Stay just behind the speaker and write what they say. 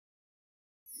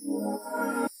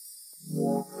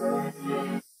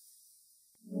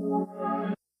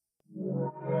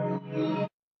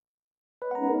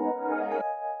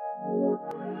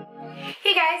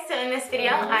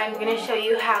video, I'm going to show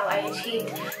you how I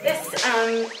achieved this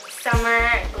summer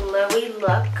glowy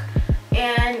look,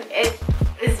 and it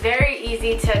is very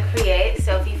easy to create,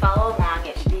 so if you follow along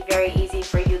it should be very easy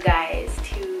for you guys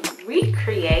to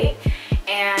recreate.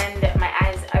 And my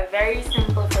eyes are very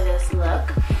simple for this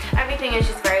look. Everything is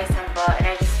just very simple, and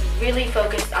I just really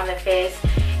focused on the face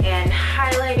and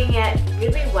highlighting it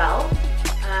really well.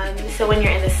 So when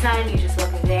you're in the sun, you just look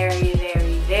very,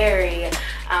 very, very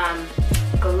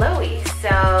glowy.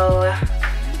 So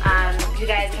you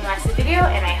guys can watch the video,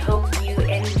 and I hope you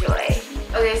enjoy.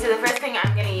 Okay, so the first thing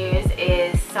I'm going to use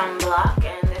is sunblock,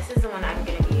 and this is the one I'm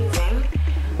going to be using.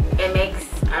 It makes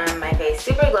my face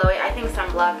super glowy. I think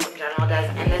sunblock in general does,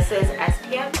 and this is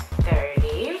SPF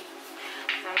 30.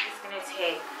 So I'm just going to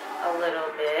take a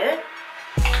little bit,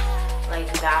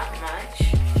 like that much.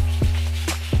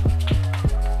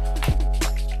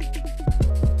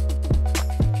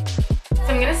 So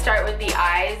I'm going to start with the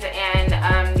eyes,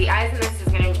 and the eyes in this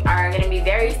are going to be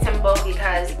very simple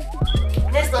because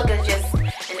this look is just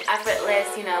an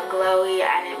effortless, you know, glowy.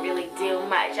 I didn't really do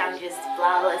much. I'm just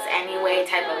flawless anyway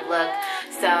type of look.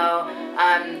 So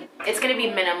it's going to be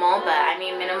minimal, but I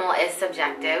mean minimal is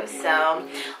subjective. So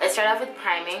let's start off with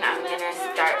priming. I'm going to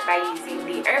start by using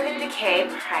the Urban Decay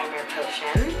Primer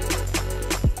Potion.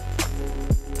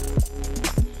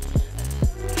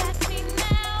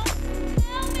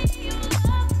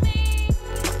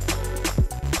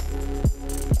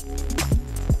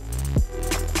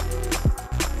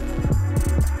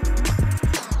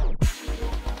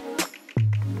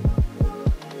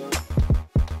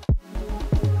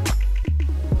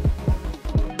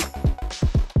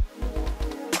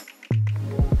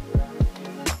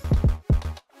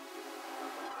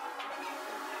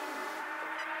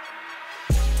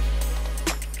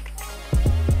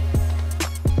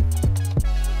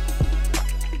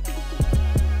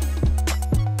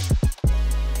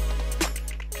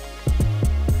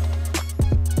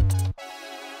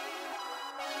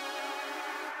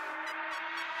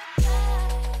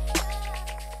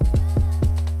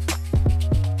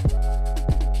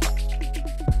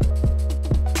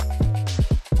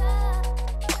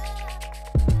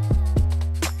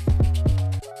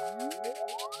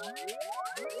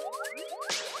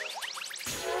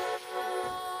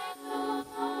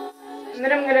 And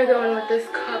then I'm going to go in with this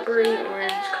coppery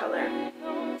orange color.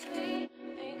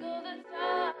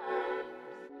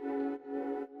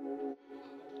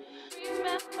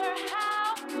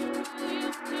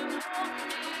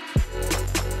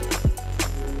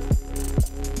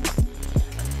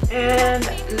 And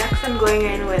next I'm going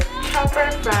in with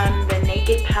Chopper from the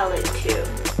Naked Palette 2.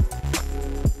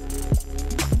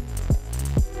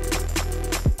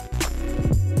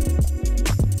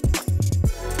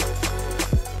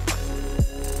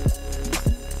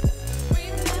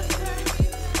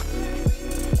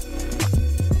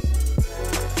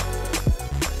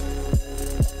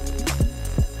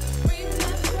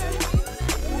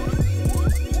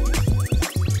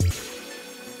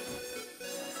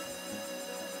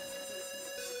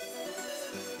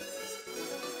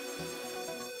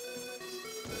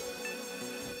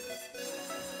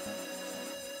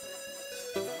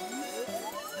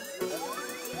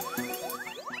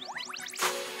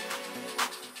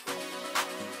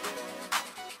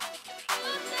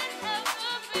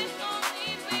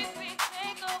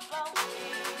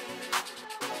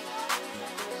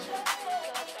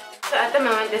 So at the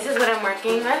moment, this is what I'm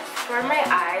working with for my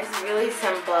eyes. Really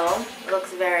simple.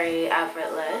 Looks very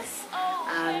effortless.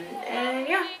 And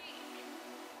yeah.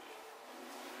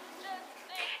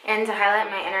 And to highlight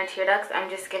my inner tear ducts, I'm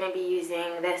just going to be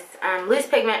using this loose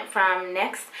pigment from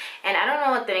NYX. And I don't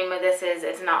know what the name of this is.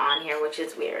 It's not on here, which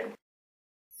is weird.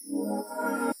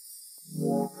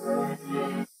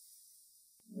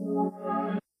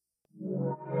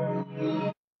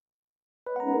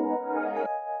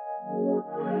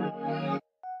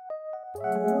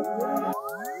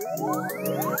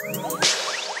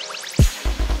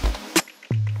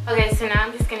 Okay, so now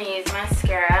I'm just going to use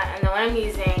mascara, and the one I'm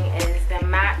using is the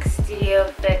MAC Studio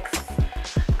Fix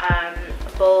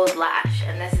Bold Lash,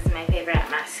 and this is my favorite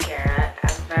mascara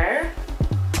ever.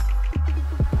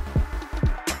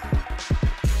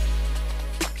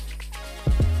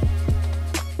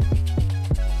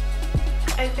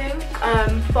 I think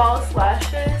false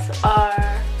lashes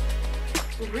are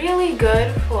really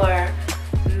good for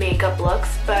makeup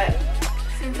looks, but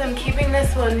since I'm keeping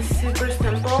this one super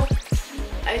simple,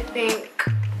 I think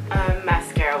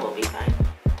mascara will be fine.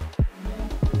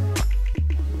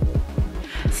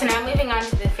 So now moving on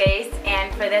to the face,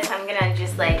 and for this I'm gonna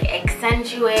just like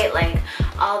accentuate like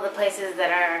all the places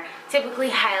that are typically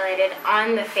highlighted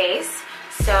on the face.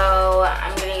 So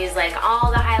I'm gonna use like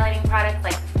all the highlighting products,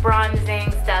 like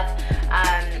bronzing stuff,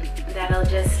 that'll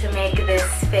just make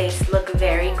this face look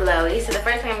very glowy. So the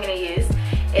first thing I'm gonna use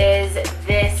is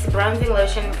this bronzing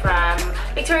lotion from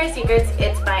Victoria's Secrets.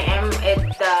 It's by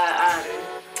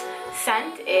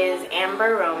scent is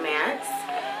Amber Romance,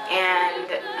 and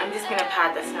I'm just gonna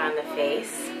pat this around the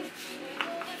face.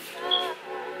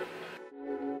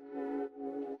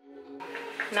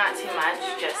 Not too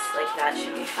much, just like that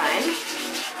should be fine.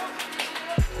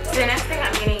 So the next thing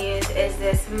I'm gonna use is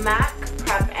this MAC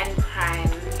Prep and Prime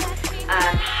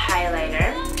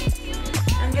highlighter.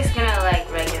 I'm just gonna like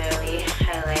regularly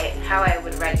highlight how I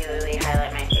would regularly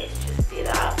highlight my face, just do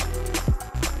that.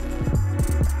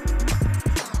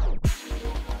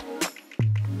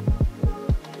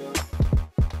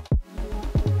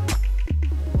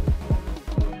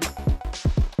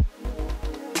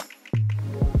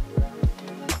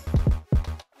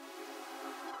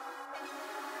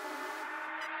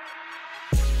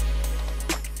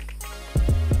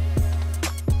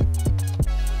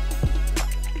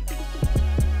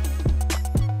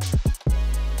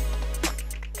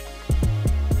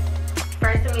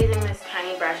 Using this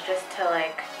tiny brush just to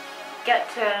like get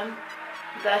to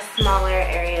the smaller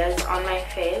areas on my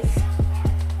face,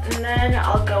 and then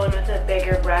I'll go in with a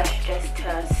bigger brush just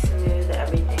to smooth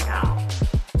everything out.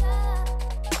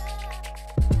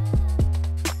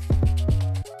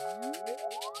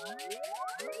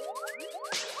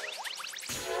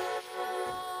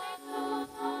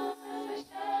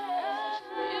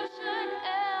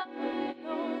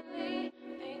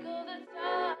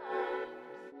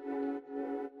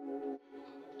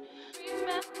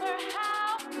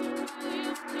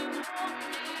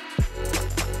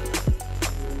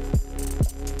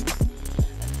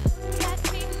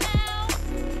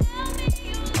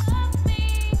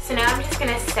 So now I'm just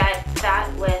going to set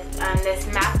that with this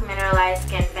MAC Mineralize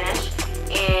Skin Finish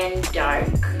in Dark.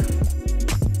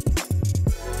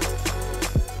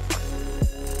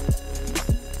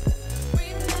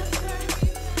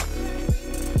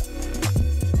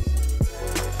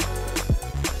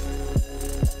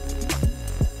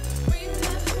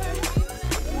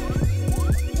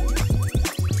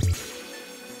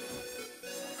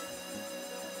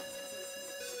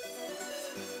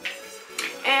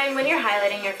 And when you're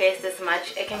highlighting your face this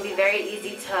much, it can be very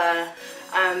easy to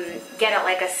get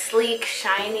like a sleek,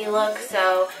 shiny look.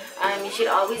 So you should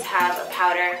always have a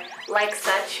powder like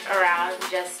such around,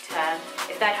 just to,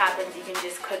 if that happens, you can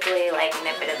just quickly like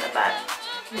nip it in the bud.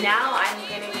 Now I'm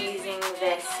going to be using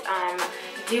this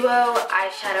duo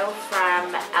eyeshadow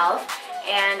from e.l.f.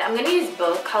 and I'm going to use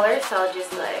both colors, so I'll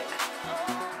just like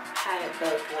pat it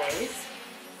both ways.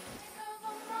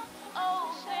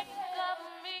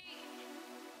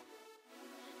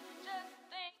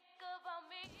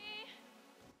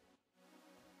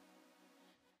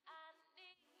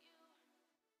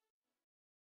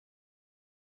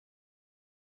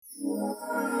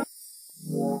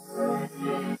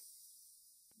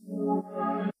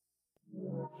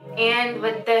 And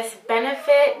with this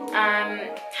Benefit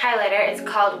highlighter, it's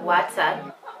called What's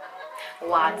Up.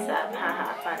 What's Up,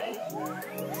 haha, funny.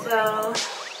 So,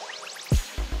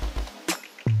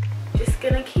 just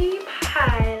gonna keep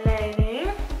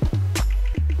highlighting.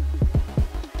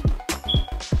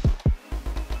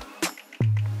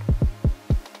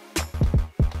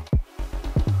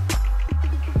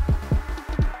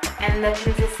 And the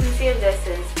consistency of this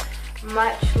is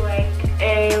much like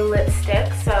a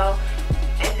lipstick, so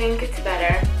I think it's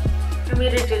better for me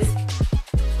to just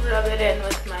rub it in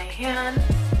with my hands,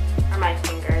 or my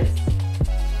fingers.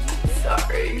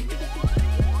 Sorry.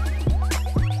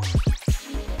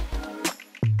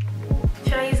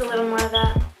 Should I use a little more of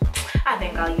that? I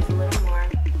think I'll use a little more.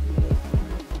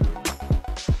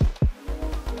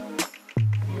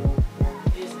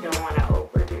 Just don't want to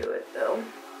overdo it though.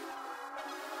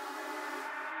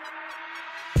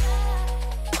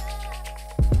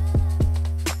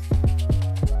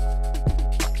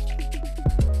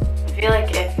 I feel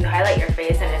like if you highlight your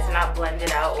face and it's not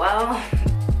blended out well,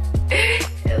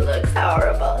 it looks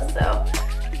horrible. So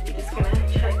I'm just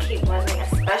gonna try to keep blending,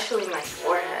 especially my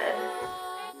forehead.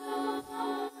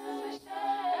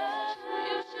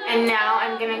 And now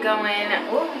I'm gonna go in,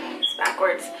 ooh, it's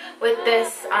backwards, with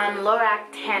this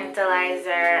Lorac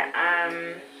Tanalizer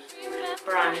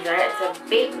bronzer. It's a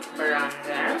baked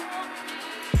bronzer.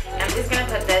 And I'm just gonna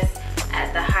put this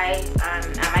at the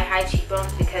at my high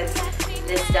cheekbones because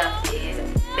this stuff is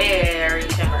very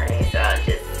shimmery, so I'll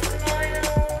just smile.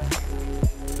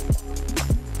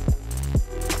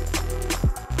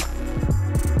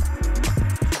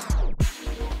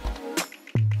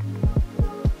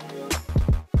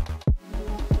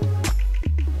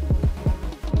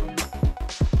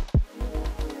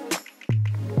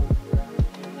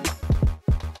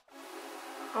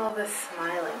 all this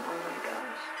smiling, oh my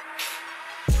gosh.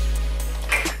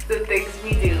 The things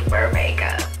we do for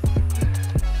makeup.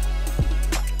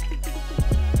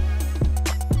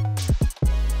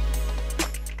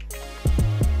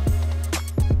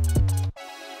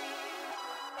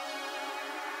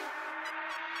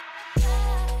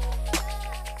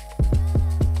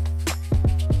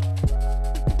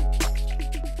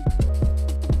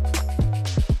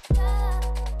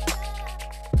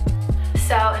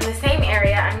 So in the same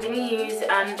area, I'm going to use the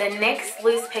NYX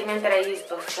loose pigment that I used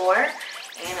before,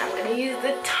 and I'm going to use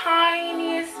the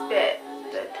tiniest bit,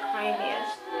 the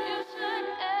tiniest.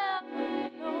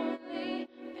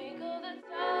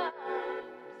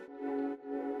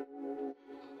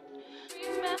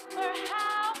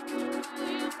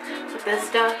 With this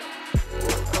stuff,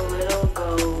 a little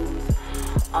goes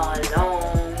a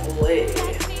long way.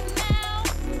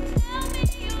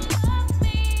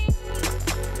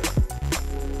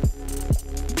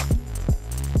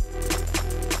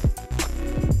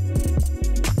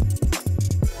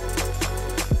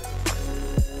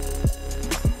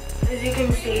 As you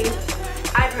can see,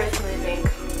 I personally think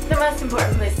the most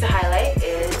important place to highlight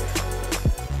is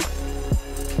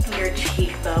your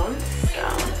cheekbones. So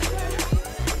I'm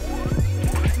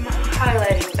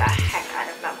highlighting the heck out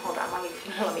of them. Hold on,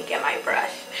 let me get my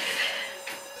brush.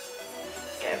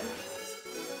 Good.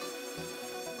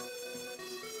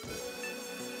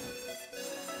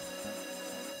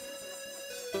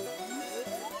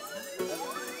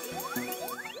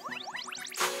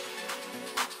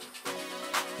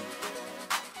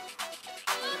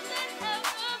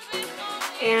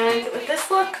 And with this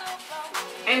look,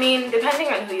 I mean, depending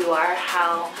on who you are,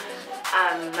 how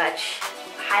much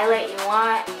highlight you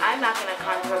want, I'm not going to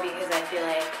contour because I feel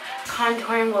like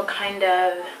contouring will kind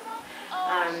of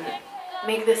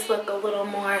make this look a little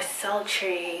more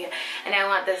sultry, and I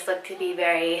want this look to be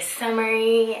very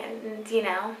summery and, you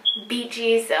know,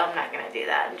 beachy, so I'm not going to do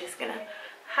that. I'm just going to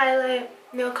highlight,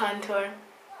 no contour.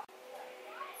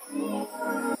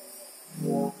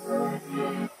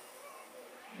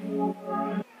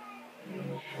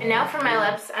 And now for my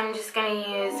lips, I'm just going to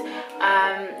use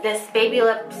this Baby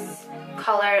Lips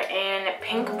color in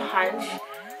Pink Punch.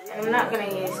 And I'm not going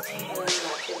to use too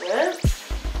much of this.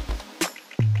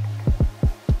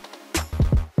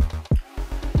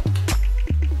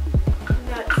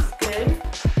 That's good.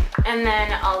 And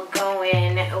then I'll go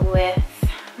in with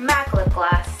MAC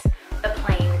Lipglass, the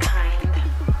plain kind.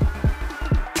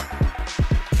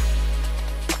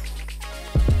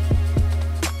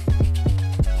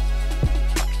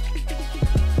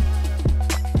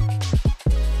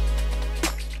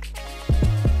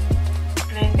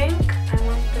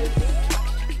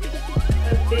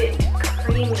 Bit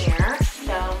creamier,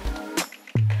 so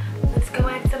let's go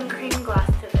add some cream gloss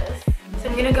to this. So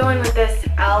I'm gonna go in with this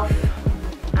e.l.f.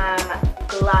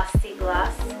 Glossy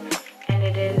gloss, and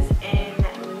it is in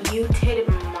Muted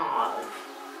Mauve.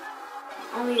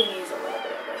 Only gonna use a little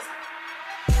bit of this.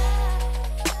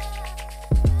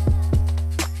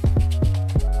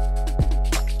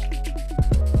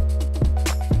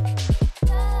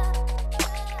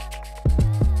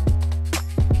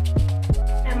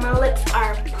 My lips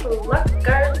are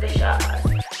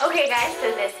pluggerlicious. Okay guys,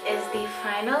 so this is the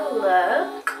final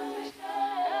look.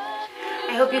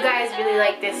 I hope you guys really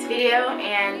liked this video,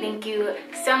 and thank you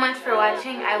so much for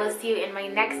watching. I will see you in my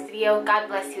next video. God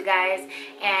bless you guys,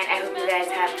 and I hope you guys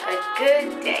have a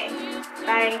good day.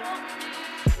 Bye.